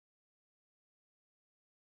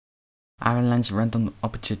Airlines random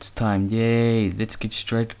opposites time. Yay! Let's get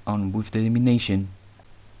straight on with the elimination.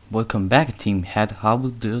 Welcome back, Team Head. How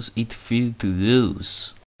does it feel to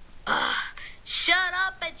lose? Shut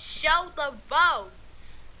up and show the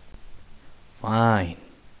votes! Fine.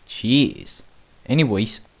 Jeez.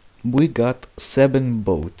 Anyways, we got 7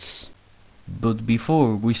 votes. But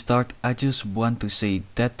before we start, I just want to say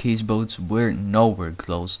that his votes were nowhere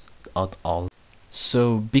close at all.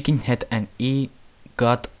 So Beaconhead and E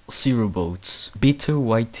got 0 votes. Bitter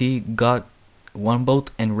YT got 1 vote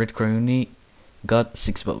and Red Crayoni got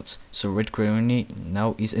 6 votes. So Red Crayoni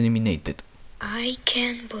now is eliminated. I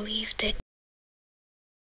can't believe that.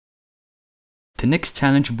 The next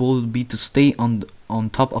challenge will be to stay on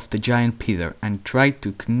top of the giant pillar and try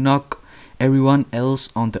to knock everyone else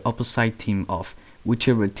on the opposite team off.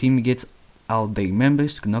 Whichever team gets all their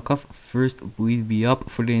members to knock off first will be up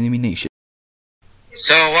for the elimination.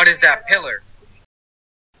 So what is that pillar?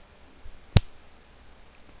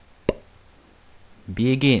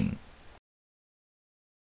 Begin.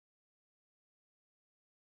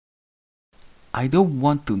 I don't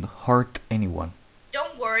want to hurt anyone.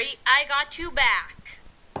 Don't worry, I got you back.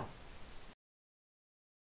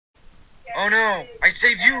 Oh no, I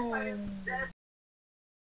saved you!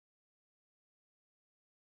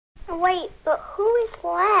 Wait, but who is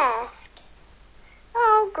left?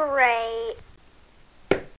 Oh, great.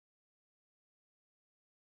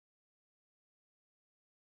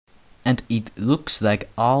 And it looks like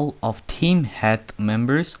all of Team Head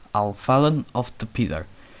members are fallen off the pillar.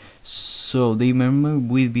 So the member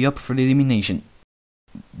will be up for the elimination.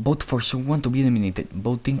 Vote for someone to be eliminated.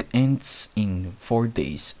 Voting ends in 4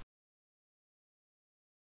 days.